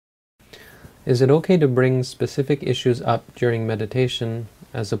Is it okay to bring specific issues up during meditation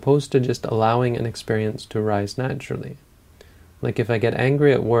as opposed to just allowing an experience to arise naturally? Like if I get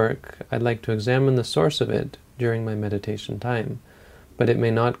angry at work, I'd like to examine the source of it during my meditation time, but it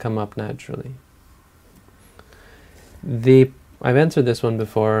may not come up naturally. I've answered this one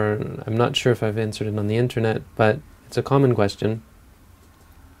before. I'm not sure if I've answered it on the internet, but it's a common question.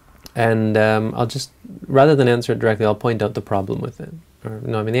 And I'll just, rather than answer it directly, I'll point out the problem with it.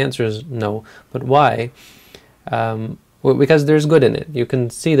 The answer is no. But why? Well, because there's good in it. You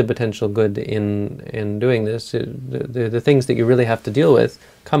can see the potential good in doing this. The things that you really have to deal with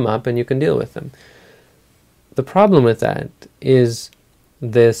come up, and you can deal with them. The problem with that is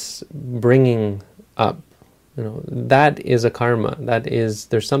this bringing up. That is a karma.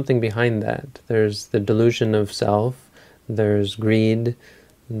 There's something behind that. There's the delusion of self. There's greed.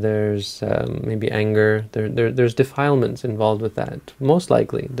 There's maybe anger. There's defilements involved with that. Most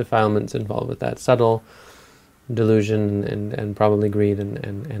likely defilements involved with that. Subtle delusion and probably greed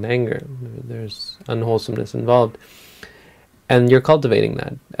and anger. There's unwholesomeness involved. And you're cultivating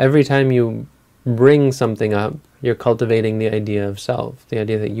that. Every time you bring something up, you're cultivating the idea of self, the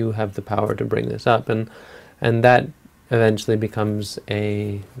idea that you have the power to bring this up. And that eventually becomes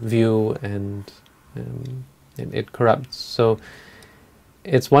a view, and it corrupts. So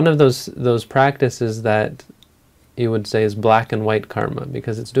it's one of those practices that you would say is black and white karma,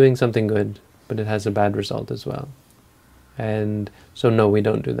 because it's doing something good, but it has a bad result as well. And so no, we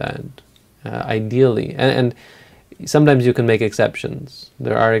don't do that. Ideally, and sometimes you can make exceptions.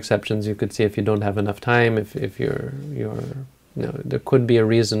 There are exceptions you could see if you don't have enough time, if you're there could be a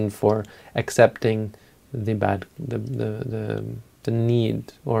reason for accepting the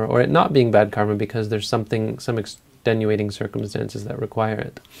need, or it not being bad karma because there's some extenuating circumstances that require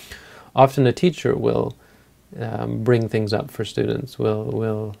it. Often a teacher will bring things up for students,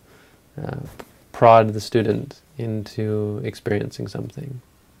 will prod the student into experiencing something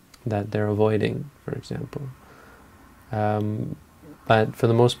that they're avoiding, for example. But for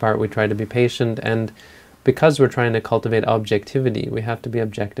the most part, we try to be patient, and because we're trying to cultivate objectivity, we have to be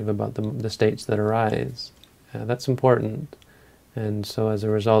objective about the states that arise. That's important. And so as a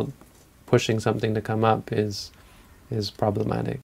result, pushing something to come up is problematic.